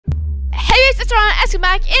it's Ron asking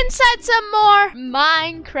back inside some more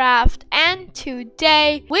Minecraft, and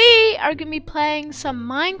today we are gonna be playing some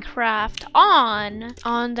Minecraft on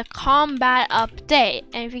the combat update.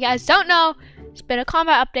 And if you guys don't know, it's been a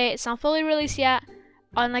combat update. It's not fully released yet,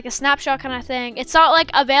 on like a snapshot kind of thing. It's not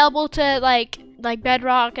like available to like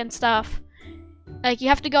Bedrock and stuff. Like you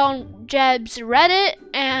have to go on Jeb's Reddit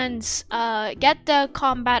and get the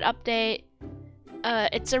combat update.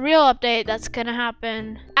 It's a real update that's gonna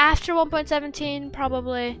happen after 1.17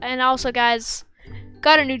 probably. And also guys,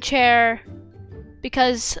 got a new chair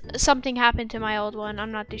because something happened to my old one.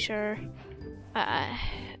 I'm not too sure.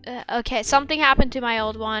 Okay, something happened to my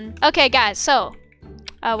old one. Okay guys, so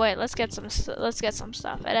wait, let's get some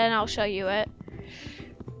stuff and then I'll show you it.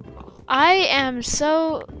 I am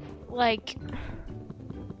so like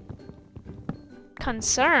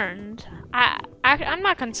concerned. I'm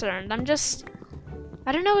not concerned.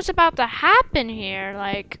 I don't know what's about to happen here.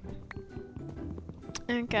 Like,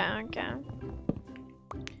 okay.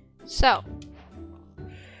 So,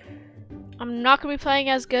 I'm not gonna be playing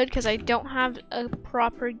as good because I don't have a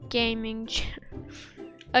proper gaming chair.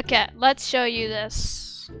 Okay, let's show you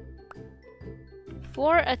this.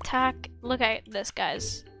 4 attack. Look at this,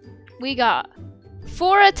 guys. We got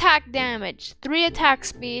 4 attack damage, 3 attack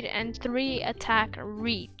speed, and 3 attack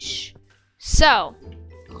reach. So,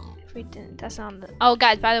 if we didn't, that's not the. Oh,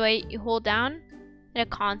 guys, by the way, you hold down, and it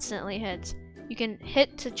constantly hits. You can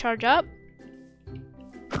hit to charge up.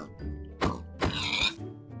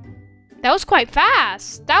 That was quite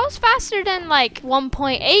fast. That was faster than like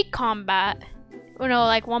 1.8 combat. Or no,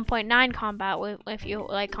 like 1.9 combat if you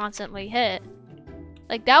like constantly hit.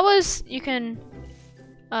 Like that was, you can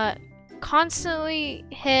constantly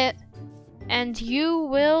hit and you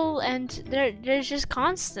will, and there's just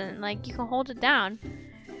constant, like you can hold it down.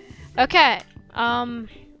 Okay,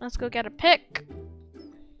 let's go get a pick.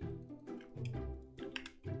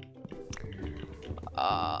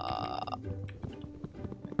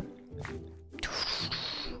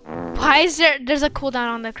 Why is there's a cooldown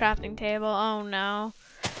on the crafting table? Oh no.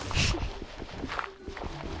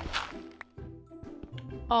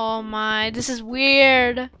 Oh my, this is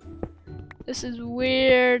weird. This is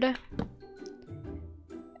weird.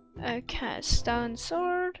 Okay, stone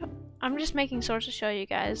sword. I'm just making swords to show you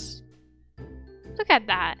guys. Look at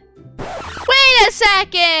that. Wait a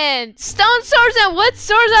second! Stone swords and wood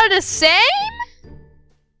swords are the same?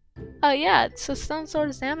 Oh yeah, so stone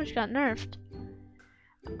sword's damage got nerfed.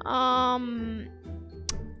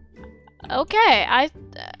 Okay,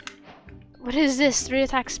 what is this? 3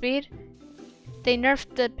 attack speed? They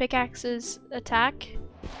nerfed the pickaxe's attack.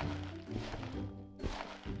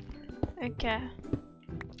 Okay.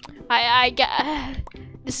 I get.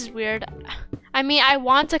 This is weird. I mean, I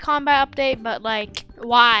want a combat update, but like,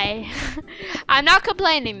 why? I'm not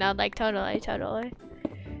complaining though. Like, totally.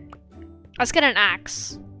 Let's get an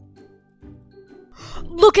axe.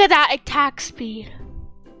 Look at that attack speed.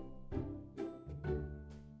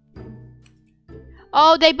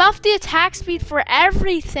 Oh, they buffed the attack speed for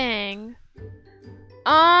everything.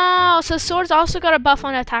 Oh, so swords also got a buff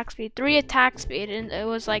on attack speed. 3 attack speed, and it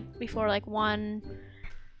was like before like 1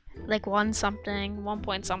 something, 1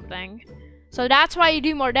 point something. So that's why you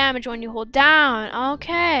do more damage when you hold down.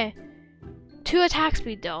 Okay. 2 attack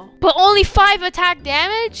speed though, but only 5 attack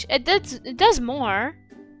damage. It does more.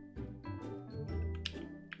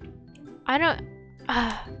 I don't.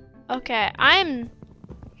 Okay, I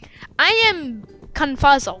am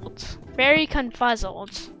confuzzled. Very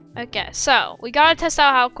confuzzled. Okay, so we gotta test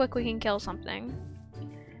out how quick we can kill something.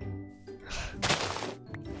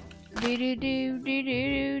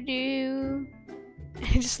 Do.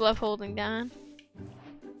 I just love holding down.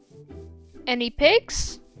 Any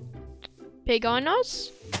pigs? Pig on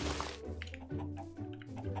us?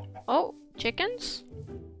 Oh, chickens?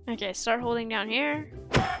 Okay, start holding down here.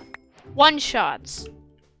 1-shots.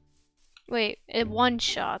 Wait, it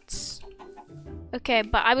 1-shots. Okay,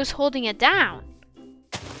 but I was holding it down.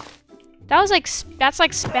 That was like, that's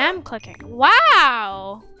like spam clicking.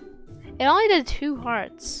 Wow! It only did 2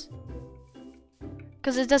 hearts.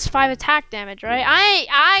 Because it does 5 attack damage, right?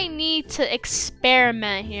 I need to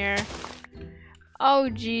experiment here. Oh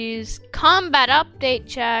geez. Combat update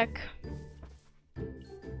check.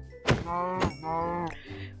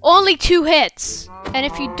 Only 2 hits. And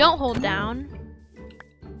if you don't hold down,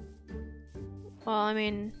 well, I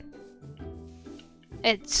mean,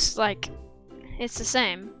 it's like, it's the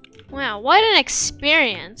same. Wow, what an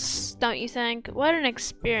experience, don't you think? What an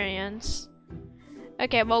experience.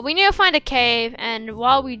 Okay, well, we need to find a cave, and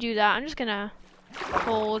while we do that, I'm just gonna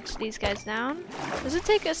hold these guys down. Does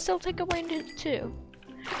it still take a wind too?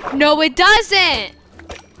 No, it doesn't!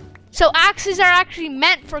 So axes are actually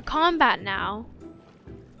meant for combat now.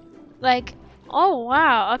 Like, oh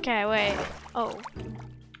wow, okay, wait. Oh.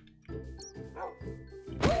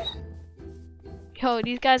 Yo,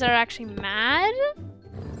 these guys are actually mad?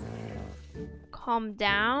 Calm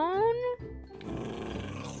down.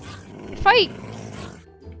 Fight!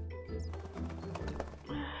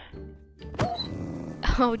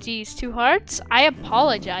 Oh geez, 2 hearts? I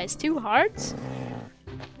apologize, 2 hearts?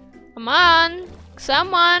 Come on,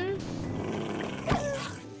 someone.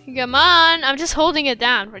 Come on, I'm just holding it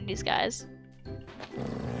down for these guys.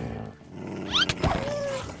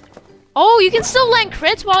 Oh, you can still land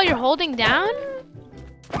crits while you're holding down?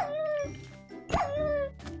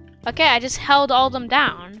 Okay, I just held all them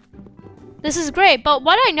down. This is great, but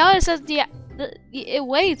what I noticed is it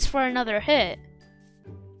waits for another hit.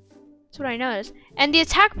 That's what I noticed. And the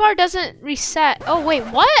attack bar doesn't reset. Oh wait,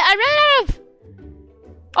 what? I ran out of...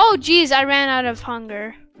 Oh geez, I ran out of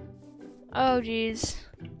hunger. Oh geez.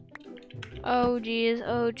 Oh geez,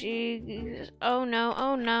 oh geez. Oh no,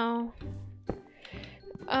 oh no.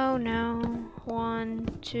 Oh no.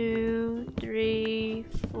 1, 2, 3,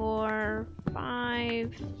 4,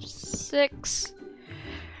 5, 6.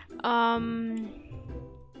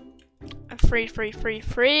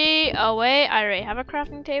 Free. Oh wait, I already have a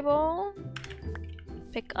crafting table.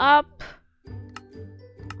 Pick up.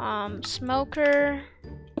 Smoker.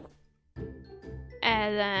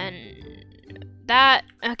 And then that.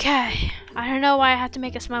 Okay. I don't know why I had to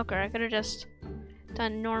make a smoker. I could have just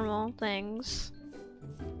done normal things.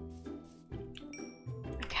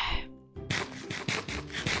 Okay.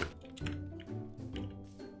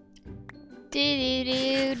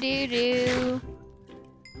 Do.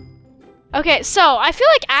 Okay, so I feel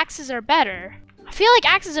like axes are better. I feel like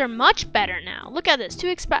axes are much better now. Look at this, 2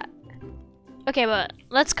 expat. Okay, but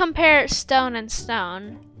let's compare stone and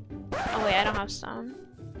stone. Oh wait, I don't have stone.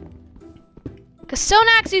 Cause stone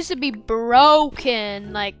axe used to be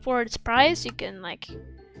broken. Like for its price, you can like.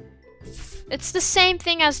 It's the same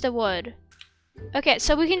thing as the wood. Okay,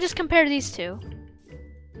 so we can just compare these 2.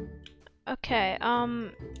 Okay,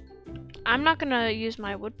 I'm not gonna use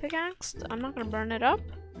my wood pickaxe. I'm not gonna burn it up.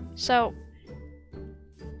 So,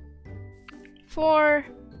 for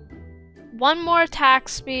 1 more attack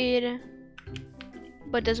speed,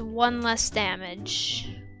 but does 1 less damage.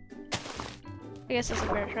 I guess that's a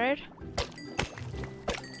fair trade.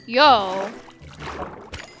 Yo.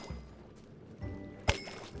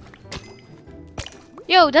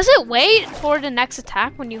 Yo, does it wait for the next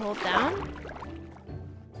attack when you hold down?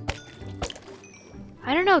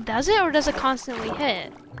 I don't know, does it or does it constantly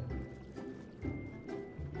hit?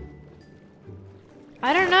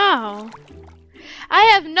 I don't know. I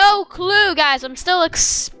have no clue, guys. I'm still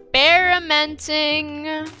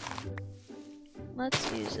experimenting.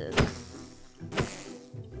 Let's use it.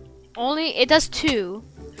 Only, it does 2.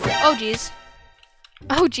 Oh, geez.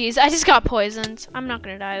 Oh, geez. I just got poisoned. I'm not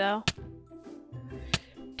gonna die, though.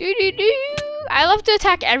 Do. I love to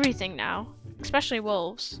attack everything now. Especially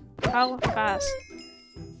wolves. How fast?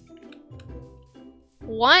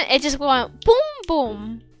 1, it just went boom,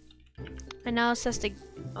 boom. And now it says to,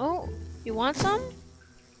 oh, you want some?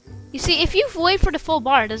 You see, if you wait for the full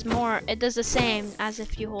bar, it does more. It does the same as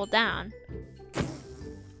if you hold down.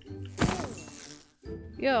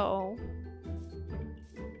 Yo.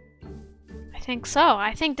 I think so.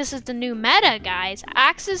 I think this is the new meta, guys.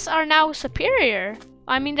 Axes are now superior.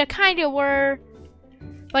 I mean, they kind of were,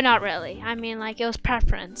 but not really. I mean, like, it was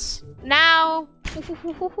preference. Now,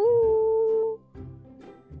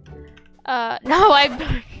 no,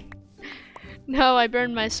 I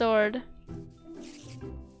burned my sword.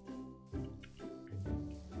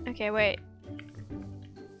 Okay, wait.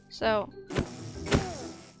 So,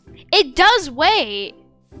 it does wait.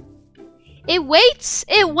 It waits.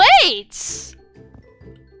 It waits.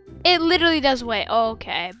 It literally does wait.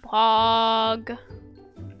 Okay, pog.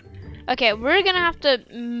 Okay, we're gonna have to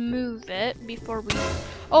move it before we.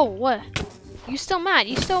 Oh, what? You still mad?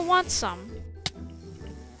 You still want some?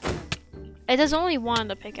 It does only 1 on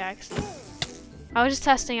the pickaxe. I was just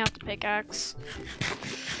testing out the pickaxe.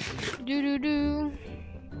 Do.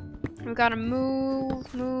 We gotta move.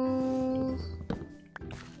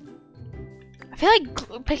 I feel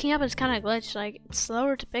like picking up is kind of glitched. Like, it's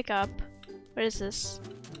slower to pick up. What is this?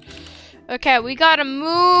 Okay, we gotta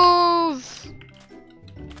move.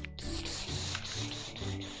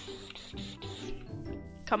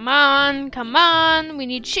 Come on. We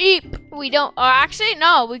need sheep. We don't. Oh, actually,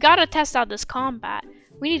 no. We gotta test out this combat.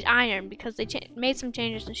 We need iron because they made some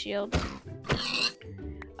changes to shield.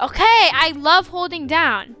 Okay, I love holding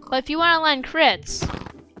down. But if you want to land crits,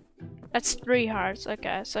 That's 3 hearts.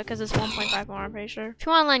 Okay, so because it's 1.5 more, I'm pretty sure. If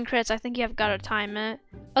you want to land crits, I think you have got to time it.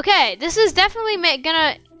 Okay, this is definitely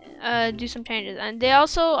gonna do some changes, and they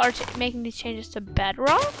also are making these changes to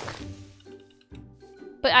Bedrock.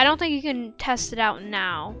 But I don't think you can test it out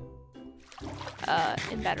now.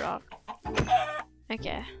 In Bedrock.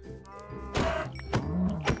 Okay.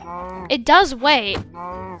 It does wait.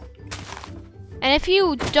 And if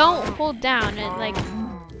you don't hold down, it like...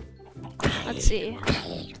 Let's see.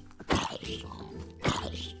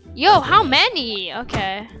 Yo, how many?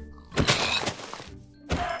 Okay.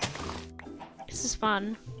 This is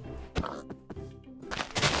fun.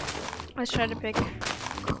 Let's try to pick...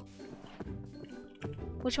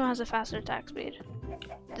 Which one has a faster attack speed?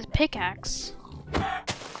 The pickaxe.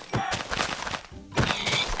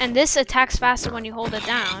 And this attacks faster when you hold it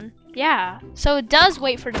down. Yeah, so it does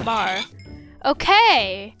wait for the bar.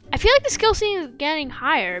 Okay. I feel like the skill ceiling is getting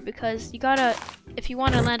higher because you gotta, if you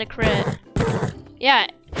want to land a crit. Yeah.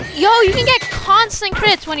 Yo, you can get constant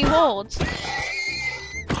crits when you hold.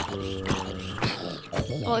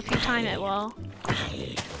 Well, if you time it well.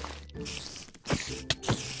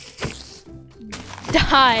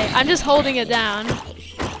 Die. I'm just holding it down.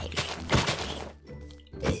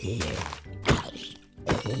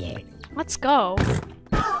 Let's go.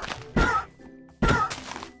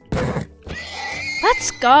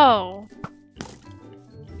 Let's go.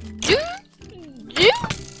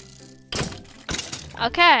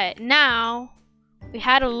 Okay, now we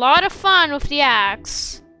had a lot of fun with the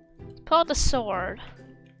axe. Let's pull out the sword.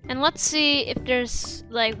 And let's see if there's,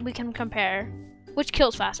 like, we can compare. Which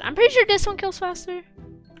kills faster? I'm pretty sure this one kills faster.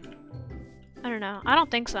 I don't know. I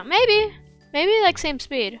don't think so. Maybe. Maybe, like, same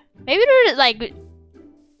speed. Maybe they're,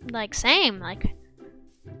 like same. Like,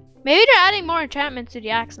 maybe they're adding more enchantments to the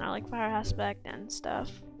axe now, like fire aspect and stuff.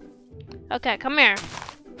 Okay, come here.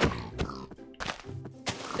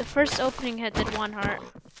 The first opening hit did 1 heart.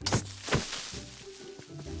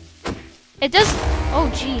 It does. Oh,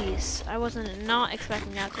 jeez. I wasn't not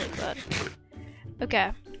expecting that to, but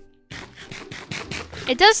okay.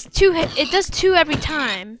 It does 2. It does 2 every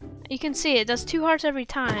time. You can see it does 2 hearts every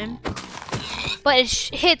time, but it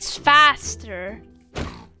hits faster.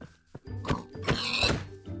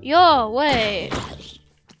 Yo, wait.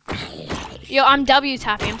 Yo, I'm W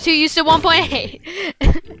tapping. I'm too used to 1.8.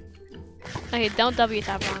 Okay, don't W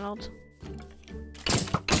tap, Ronald.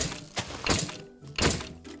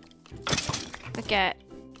 Okay,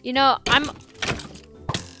 you know,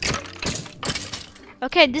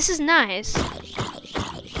 okay, this is nice.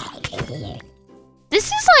 This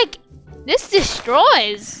is like, this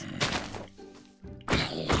destroys.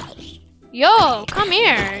 Yo, come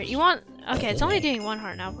here. You want, okay, it's only doing 1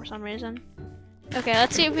 heart now for some reason. Okay,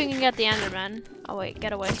 let's see if we can get the Enderman. Oh wait,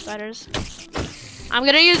 get away, spiders. I'm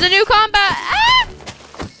gonna use a new combat. Ah!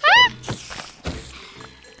 Ah!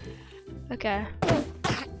 Okay.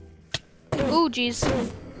 Ooh, jeez.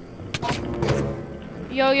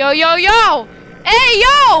 Yo, yo, yo, yo! Hey,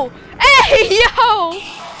 yo! Hey, yo!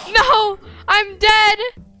 No, I'm dead.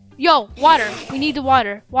 Yo, water. We need the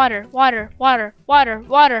water. Water, water, water, water,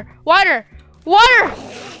 water, water, water,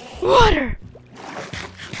 water.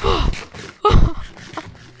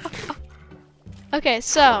 Okay,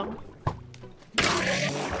 so.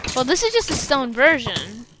 Well, this is just a stone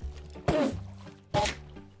version.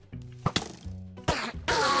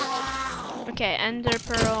 Okay, Ender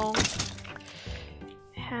Pearl.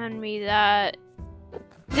 Hand me that.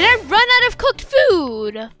 Did I run out of cooked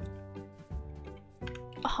food?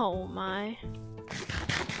 Oh my.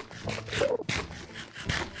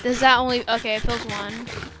 Does that only, okay, it fills 1.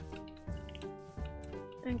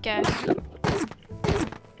 Okay.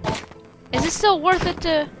 Is it still worth it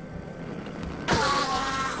to?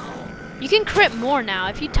 You can crit more now.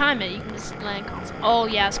 If you time it, you can just land constant. Oh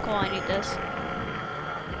yeah, it's cool, I need this.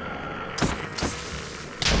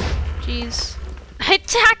 Jeez. I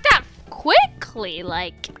attacked that quickly,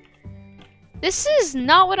 like. This is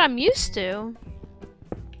not what I'm used to.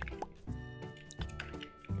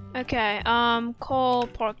 Okay, coal,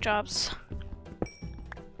 pork chops.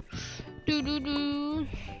 Do do do.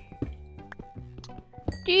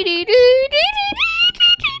 Do do do do do.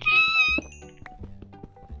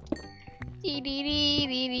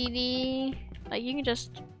 Like, you can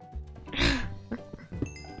just.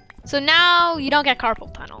 So now you don't get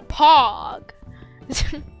carpal tunnel. Pog.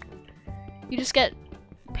 You just get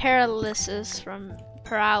paralysis from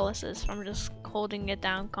just holding it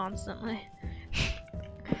down constantly.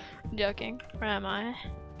 Joking. Where am I?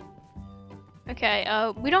 Okay,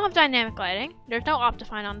 we don't have dynamic lighting. There's no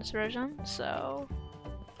Optifine on this version, so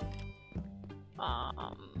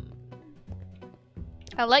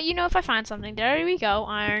I'll let you know if I find something. There we go,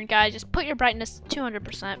 iron. Guys, just put your brightness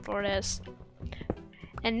 200% for this.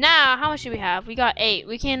 And now, how much do we have? We got 8.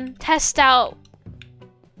 We can test out.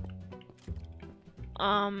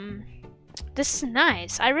 This is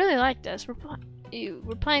nice. I really like this. We're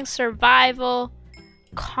playing survival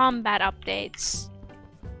combat updates.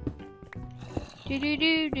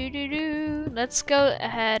 Let's go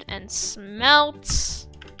ahead and smelt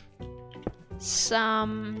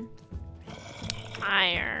some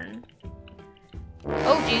iron.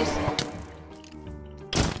 Oh jeez.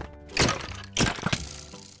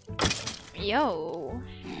 Yo.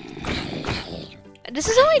 This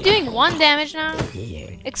is only doing 1 damage now?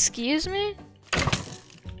 Excuse me?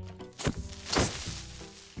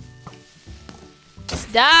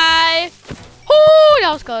 Die! Oh,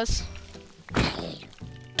 that was close.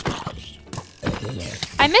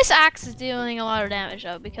 I miss axes dealing a lot of damage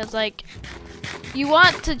though, because like, you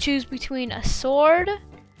want to choose between a sword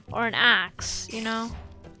or an axe, you know?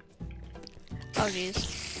 Oh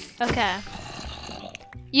jeez. Okay.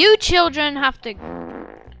 You children have to...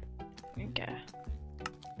 Okay.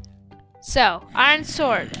 So, iron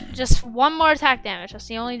sword. Just 1 more attack damage. That's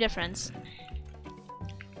the only difference.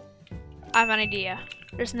 I have an idea.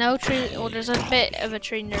 There's no tree. Well, there's a bit of a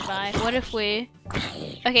tree nearby. What if we...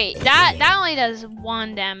 Okay, that only does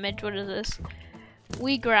 1 damage. What is this?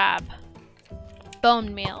 We grab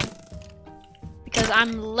bone meal. Because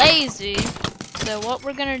I'm lazy. So what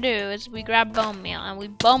we're gonna do is we grab bone meal and we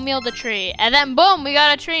bone meal the tree. And then boom, we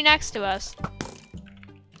got a tree next to us.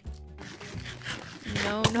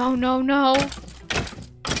 No, no, no, no.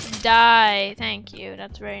 Die. Thank you.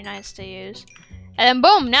 That's very nice to use. And then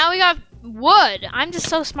boom, now we got wood. I'm just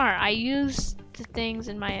so smart. I use the things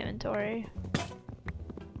in my inventory.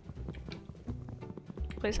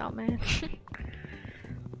 Please help me.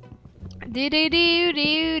 Do do do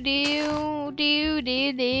do do do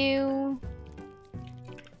do do.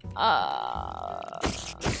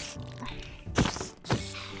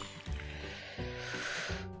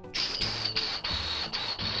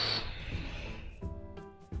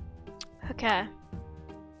 Okay.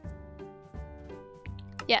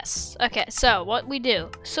 Yes. Okay, so what we do.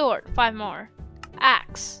 Sword, 5 more.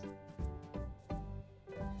 Axe.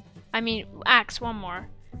 I mean, axe, 1 more.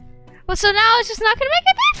 Well, so now it's just not gonna make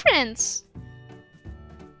a difference.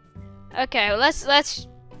 Okay, well, let's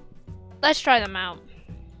try them out.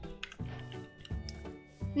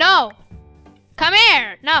 No! Come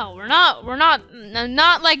here! No,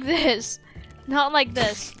 not like this. Not like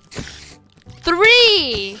this.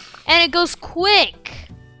 3! And it goes quick!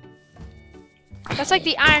 That's like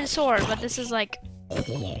the iron sword, but this is like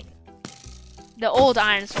the old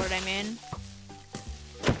iron sword, I mean.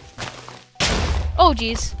 Oh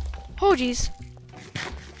jeez. Oh jeez.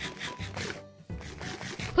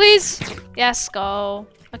 Please! Yes, go.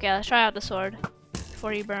 Okay, let's try out the sword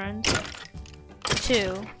before he burns.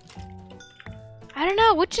 2. I don't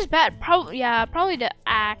know, which is bad? Probably, yeah, probably the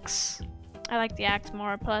axe. I like the axe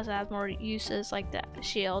more, plus it has more uses like the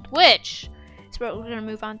shield, which is what we're gonna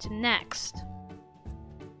move on to next.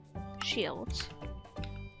 Shields.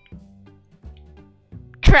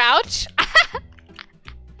 Crouch.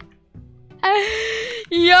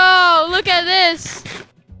 Yo, look at this.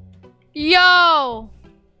 Yo.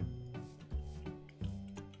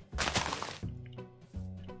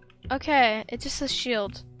 Okay, it's just a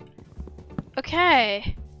shield.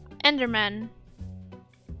 Okay. Enderman.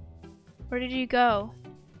 Where did you go?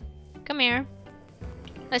 Come here.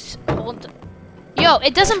 Let's hold. Yo,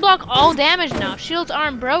 it doesn't block all damage now. Shields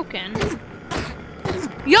aren't broken.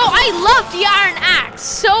 Yo, I love the iron axe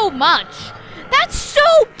so much. That's so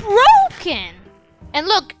broken. And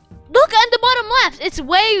look at the bottom left. It's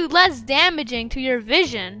way less damaging to your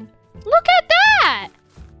vision. Look at that.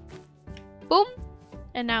 Boom.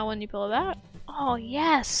 And now when you pull it out. Oh,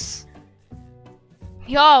 yes.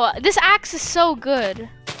 Yo, this axe is so good.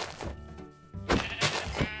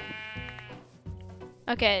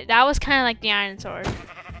 Okay, that was kind of like the iron sword.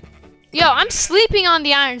 Yo, I'm sleeping on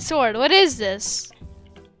the iron sword. What is this?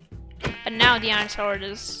 But now the iron sword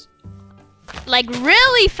is like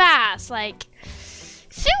really fast, like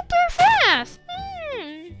super fast.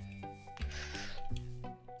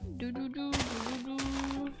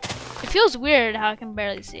 It feels weird how I can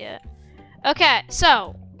barely see it. Okay,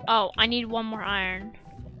 so, oh, I need 1 more iron.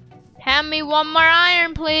 Hand me 1 more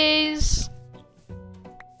iron, please.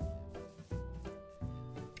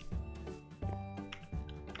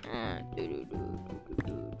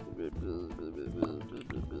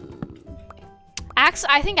 Axe,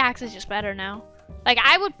 I think axe is just better now. Like,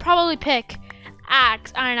 I would probably pick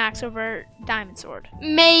iron axe over diamond sword.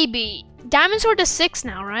 Maybe. Diamond sword is 6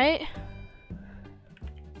 now, right?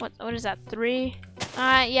 What is that? 3?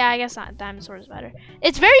 Yeah, I guess not. Diamond sword is better.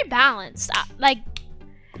 It's very balanced. Like,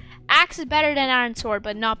 axe is better than iron sword,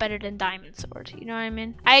 but not better than diamond sword. You know what I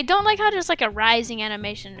mean? I don't like how there's like a rising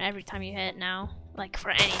animation every time you hit now. Like for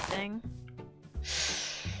anything.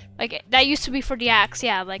 Like that used to be for the axe,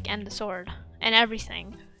 yeah, like and the sword and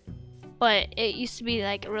everything. But it used to be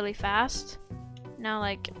like really fast. Now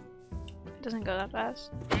like it doesn't go that fast.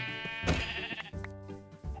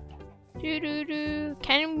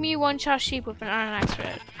 Can we one-shot sheep with an iron axe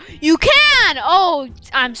red? You can! Oh,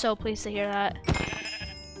 I'm so pleased to hear that.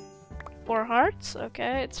 4 hearts?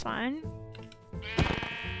 Okay, it's fine.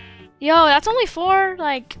 Yo, that's only 4?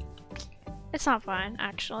 Like, it's not fine,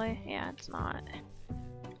 actually. Yeah, it's not.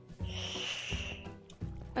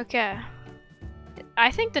 Okay.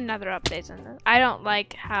 I think the nether update's in this. I don't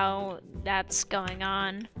like how that's going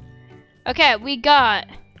on. Okay, we got...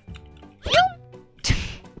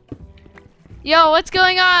 Yo, what's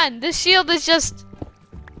going on? This shield is just...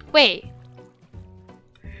 Wait. You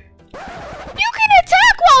can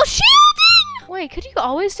attack while shielding? Wait, could you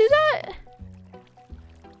always do that?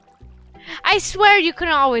 I swear you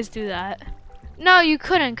couldn't always do that. No, you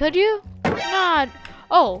couldn't, could you? Not.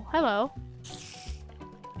 Oh, hello.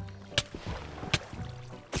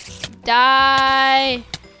 Die.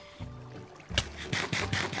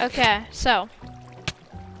 Okay, so.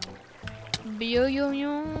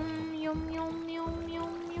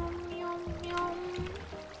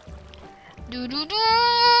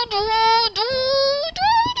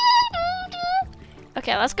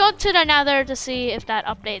 Okay, let's go to the nether to see if that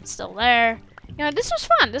update's still there. You know, this was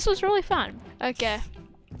fun. This was really fun. Okay.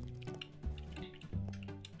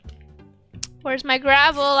 Where's my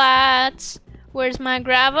gravel at? Where's my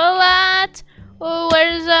gravel at? Oh,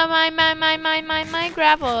 where's my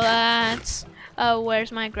gravel at? Oh,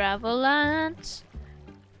 where's my gravel at?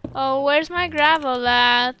 Oh, where's my gravel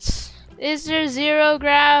at? Is there 0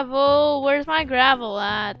 gravel? Where's my gravel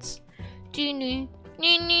at? I'm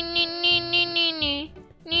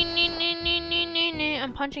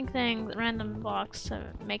punching things, random blocks to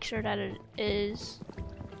make sure that it is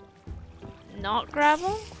not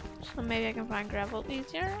gravel. So maybe I can find gravel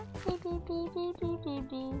easier.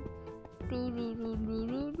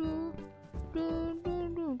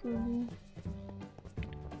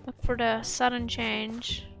 Look for the sudden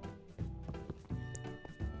change.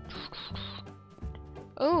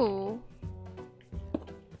 Oh.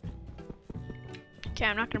 Okay,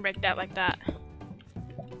 I'm not gonna break that like that.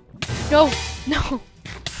 No! No!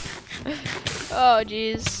 Oh,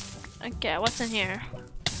 jeez. Okay, what's in here?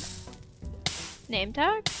 Name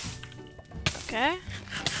tag? Okay.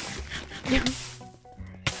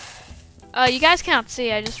 Oh, you guys can't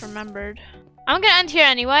see, I just remembered. I'm gonna end here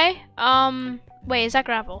anyway. Wait, is that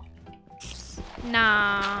gravel?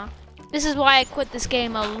 Nah. This is why I quit this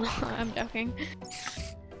game a lot. I'm joking.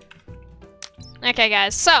 Okay,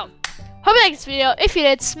 guys, so hope you liked this video. If you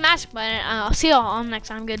did, smash the button, and I'll see you all next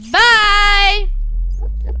time. Goodbye!